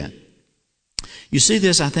churchly event. You see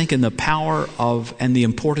this, I think, in the power of and the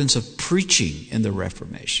importance of preaching in the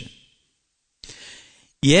Reformation.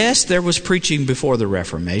 Yes, there was preaching before the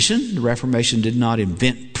Reformation. The Reformation did not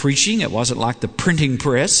invent preaching. It wasn't like the printing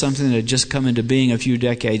press, something that had just come into being a few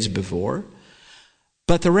decades before.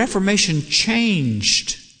 But the Reformation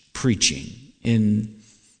changed preaching in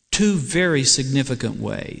two very significant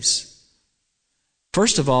ways.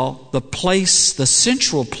 First of all, the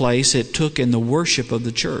central place it took in the worship of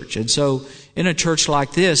the church. And so in a church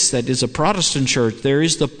like this, that is a Protestant church, there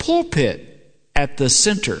is the pulpit at the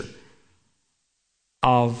center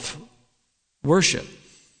of worship.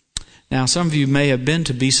 Now, some of you may have been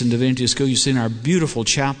to Beeson Divinity School. You've seen our beautiful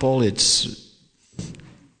chapel. It's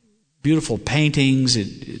beautiful paintings.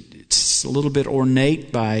 It's a little bit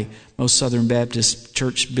ornate by most Southern Baptist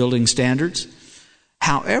church building standards.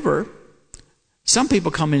 However, some people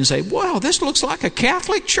come in and say, "Wow, this looks like a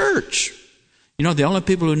Catholic church." You know, the only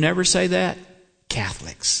people who never say that?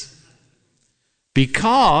 Catholics.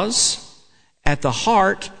 Because at the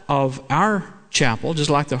heart of our chapel, just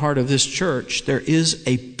like the heart of this church, there is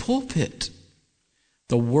a pulpit.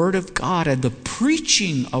 The Word of God and the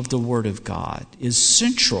preaching of the Word of God is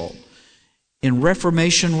central in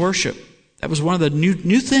Reformation worship. That was one of the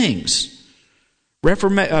new things.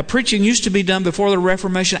 Preaching used to be done before the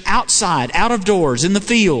Reformation outside, out of doors, in the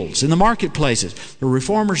fields, in the marketplaces. The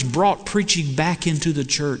Reformers brought preaching back into the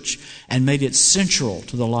church and made it central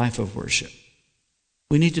to the life of worship.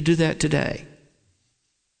 We need to do that today.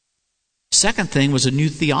 Second thing was a new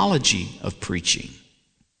theology of preaching.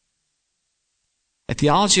 A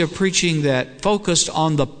theology of preaching that focused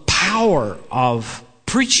on the power of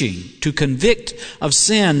preaching to convict of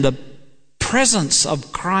sin, the presence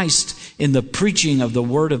of Christ in the preaching of the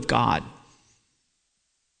Word of God.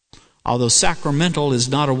 Although sacramental is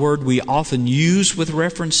not a word we often use with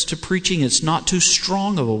reference to preaching, it's not too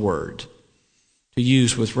strong of a word to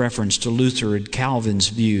use with reference to Luther and Calvin's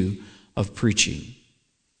view of preaching.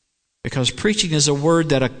 Because preaching is a word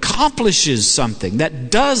that accomplishes something, that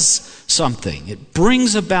does something. It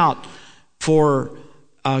brings about for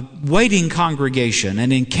a waiting congregation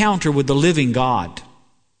an encounter with the living God.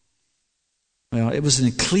 Well, it was an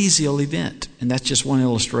ecclesial event, and that's just one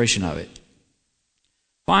illustration of it.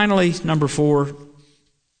 Finally, number 4,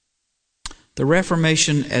 the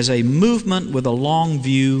Reformation as a movement with a long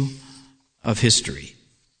view of history.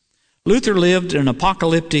 Luther lived in an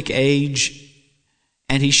apocalyptic age,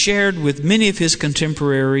 and he shared with many of his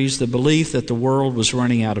contemporaries the belief that the world was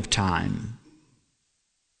running out of time.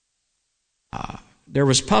 There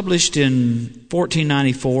was published in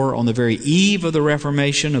 1494, on the very eve of the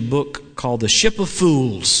Reformation, a book called The Ship of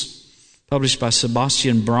Fools, published by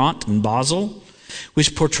Sebastian Brandt in Basel,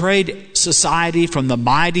 which portrayed society from the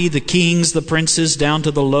mighty, the kings, the princes, down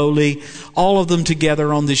to the lowly, all of them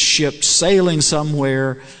together on this ship, sailing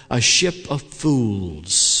somewhere, a ship of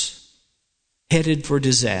fools, headed for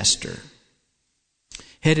disaster,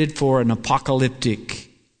 headed for an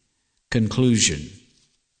apocalyptic conclusion.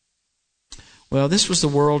 Well, this was the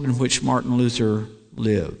world in which Martin Luther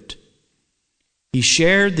lived. He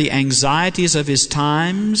shared the anxieties of his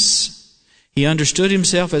times. He understood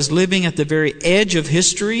himself as living at the very edge of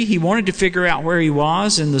history. He wanted to figure out where he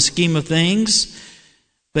was in the scheme of things,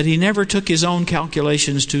 but he never took his own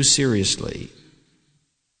calculations too seriously.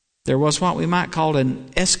 There was what we might call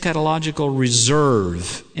an eschatological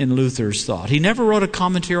reserve in Luther's thought. He never wrote a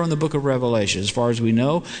commentary on the book of Revelation, as far as we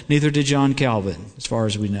know. Neither did John Calvin, as far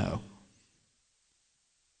as we know.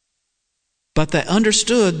 But they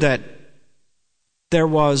understood that there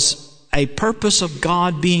was a purpose of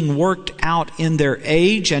God being worked out in their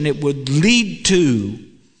age, and it would lead to,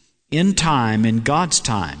 in time, in God's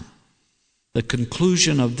time, the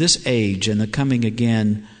conclusion of this age and the coming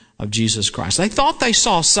again of Jesus Christ. They thought they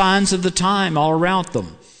saw signs of the time all around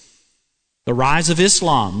them. The rise of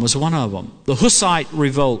Islam was one of them. The Hussite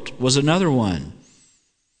revolt was another one.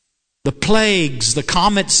 The plagues, the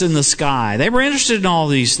comets in the sky. They were interested in all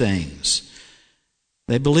these things.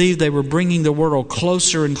 They believed they were bringing the world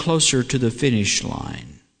closer and closer to the finish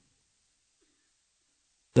line.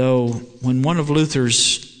 Though when one of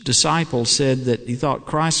Luther's disciples said that he thought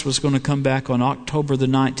Christ was going to come back on October the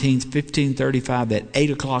 19th, 1535 at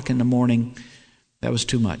 8 o'clock in the morning, that was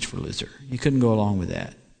too much for Luther. He couldn't go along with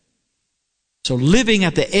that. So living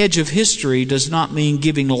at the edge of history does not mean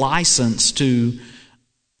giving license to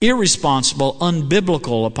irresponsible,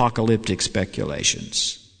 unbiblical apocalyptic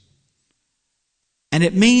speculations. And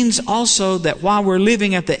it means also that while we're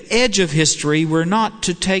living at the edge of history, we're not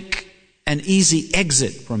to take an easy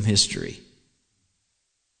exit from history.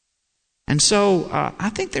 And so I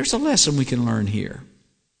think there's a lesson we can learn here.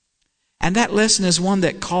 And that lesson is one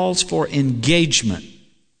that calls for engagement,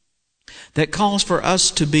 that calls for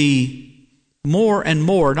us to be more and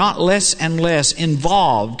more, not less and less,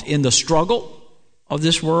 involved in the struggle of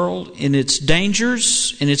this world, in its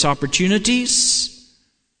dangers, in its opportunities.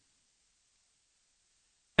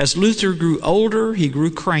 As Luther grew older, he grew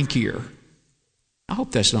crankier. I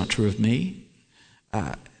hope that's not true of me.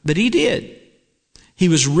 But he did. He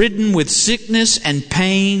was ridden with sickness and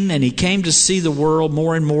pain, and he came to see the world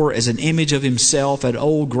more and more as an image of himself, an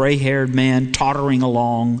old gray-haired man tottering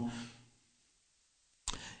along.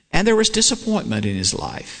 And there was disappointment in his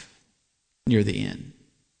life near the end,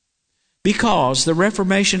 because the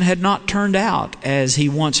Reformation had not turned out as he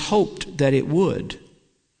once hoped that it would.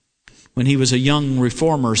 When he was a young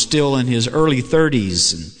reformer, still in his early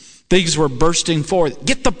 30s, and things were bursting forth.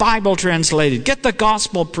 Get the Bible translated. Get the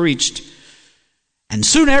gospel preached. And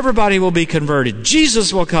soon everybody will be converted.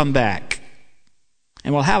 Jesus will come back.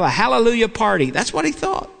 And we'll have a hallelujah party. That's what he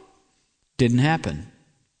thought. Didn't happen.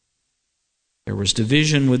 There was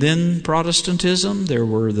division within Protestantism. There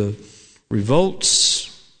were the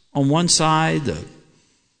revolts on one side, the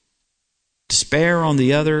despair on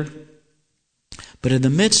the other. But in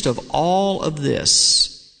the midst of all of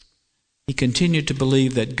this, he continued to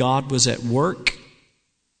believe that God was at work.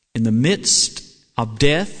 In the midst of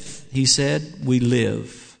death, he said, we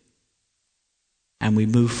live and we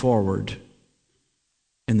move forward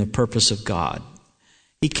in the purpose of God.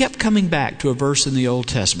 He kept coming back to a verse in the Old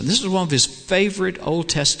Testament. This is one of his favorite Old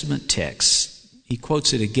Testament texts. He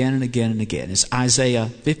quotes it again and again and again. It's Isaiah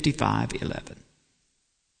 55:11.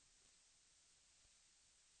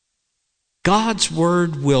 God's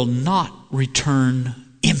word will not return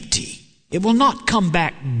empty. It will not come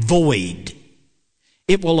back void.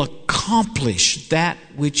 It will accomplish that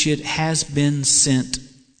which it has been sent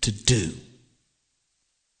to do.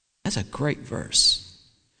 That's a great verse.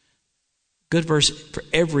 Good verse for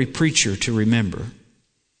every preacher to remember.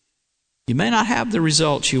 You may not have the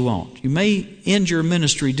results you want. You may end your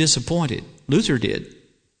ministry disappointed. Luther did.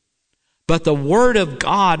 But the word of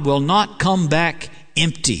God will not come back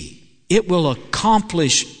empty. It will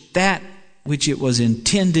accomplish that which it was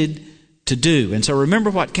intended to do. And so remember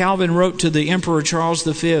what Calvin wrote to the Emperor Charles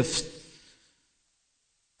V.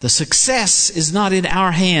 The success is not in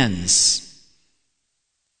our hands.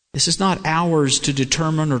 This is not ours to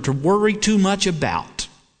determine or to worry too much about.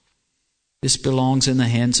 This belongs in the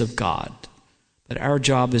hands of God. But our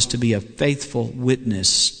job is to be a faithful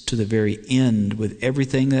witness to the very end with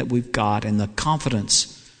everything that we've got and the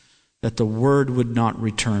confidence that the word would not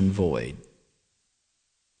return void.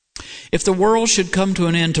 If the world should come to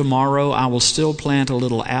an end tomorrow, I will still plant a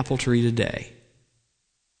little apple tree today.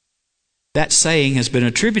 That saying has been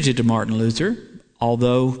attributed to Martin Luther,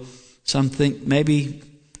 although some think maybe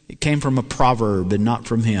it came from a proverb and not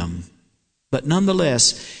from him. But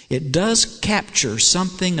nonetheless, it does capture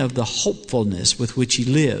something of the hopefulness with which he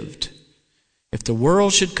lived. If the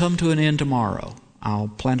world should come to an end tomorrow, I'll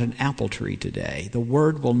plant an apple tree today. The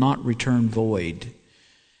word will not return void.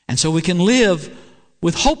 And so we can live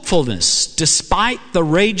with hopefulness despite the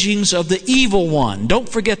ragings of the evil one. Don't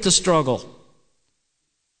forget the struggle.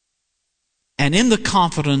 And in the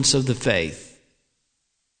confidence of the faith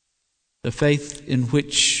in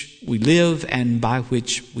which we live and by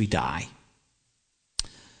which we die.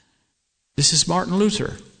 This is Martin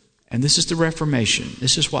Luther. And this is the Reformation.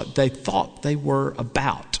 This is what they thought they were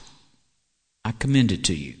about. I commend it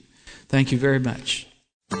to you. Thank you very much.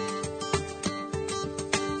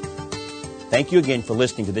 Thank you again for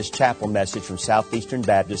listening to this chapel message from Southeastern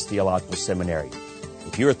Baptist Theological Seminary.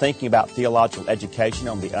 If you are thinking about theological education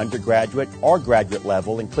on the undergraduate or graduate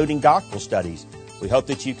level, including doctoral studies, we hope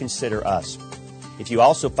that you consider us. If you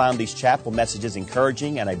also find these chapel messages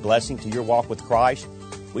encouraging and a blessing to your walk with Christ,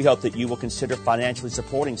 we hope that you will consider financially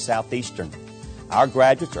supporting Southeastern. Our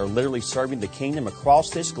graduates are literally serving the kingdom across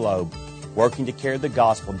this globe, working to carry the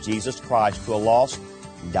gospel of Jesus Christ to a lost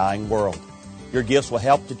and dying world. Your gifts will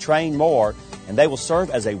help to train more, and they will serve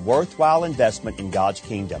as a worthwhile investment in God's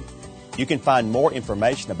kingdom. You can find more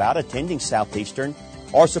information about attending Southeastern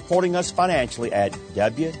or supporting us financially at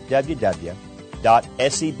www.sebts.edu.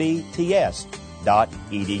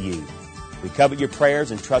 We covet your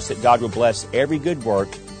prayers and trust that God will bless every good work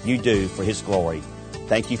you do for His glory.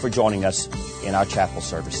 Thank you for joining us in our chapel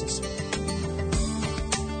services.